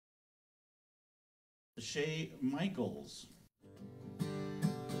Shea Michaels.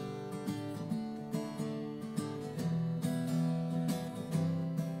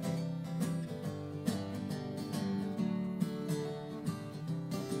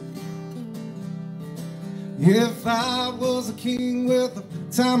 If I was a king with a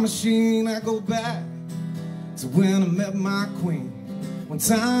time machine, I'd go back to when I met my queen, when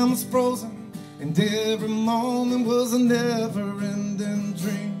time was frozen and every moment was a never-ending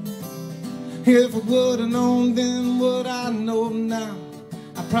dream. If I would've known then what I know now,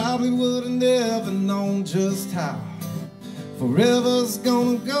 I probably would've never known just how forever's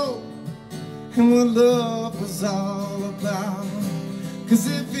gonna go and what love was all about. 'Cause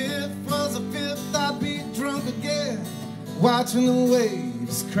if it was a fifth, I'd be drunk again, watching the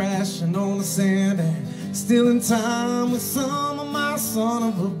waves crashing on the sand, and still in time with some of my son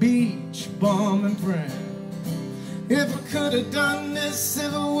of a beach bum and friend. If I could have done this,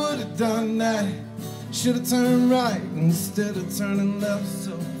 if I would have done that, should have turned right instead of turning left.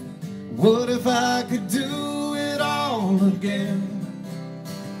 So what if I could do it all again?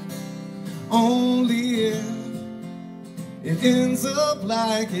 Only if it ends up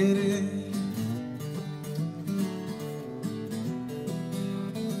like it is.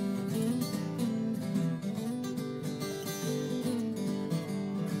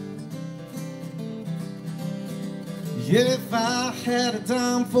 If I had a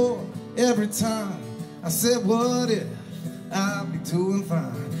dime for every time I said what if, I'd be doing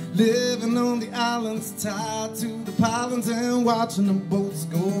fine, living on the islands tied to the pylons and watching the boats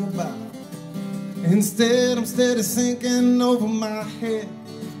go by. Instead, I'm steady sinking over my head,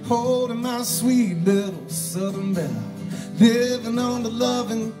 holding my sweet little southern belle, living on the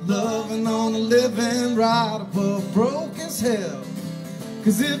loving, loving on the living, right above broke as hell.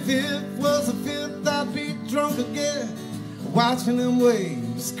 'Cause if it was a fifth, I'd be drunk again, watching them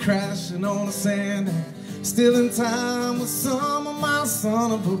waves crashing on the sand, and still in time with some of my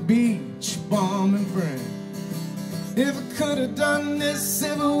son of a beach bum and friend. If I could have done this,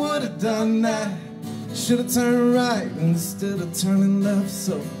 if I would have done that, should have turned right instead of turning left.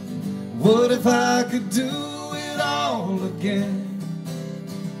 So what if I could do it all again?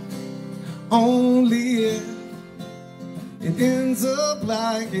 Only if it ends up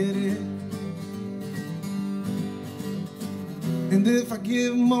like it is. And if I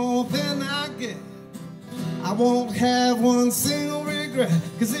give more than I get, I won't have one single regret.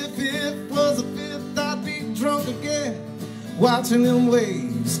 'Cause if it was a fifth, I'd be drunk again, watching them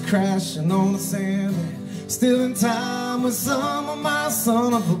waves crashing on the sand, and still in time with some of my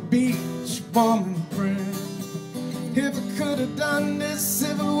son of a beach bumming friend. If I could have done this,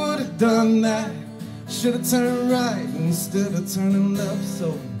 if I would have done that, should have turned right instead of turning left.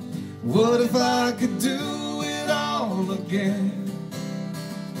 So what if I could do it all again?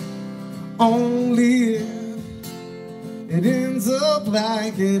 Only if it ends up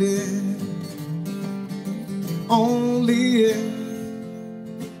like it is. Only if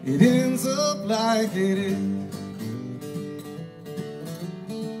it ends up like it is.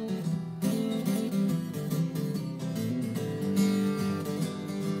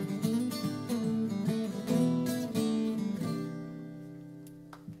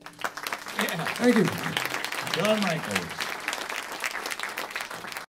 Yeah. Thank you. John Michaels.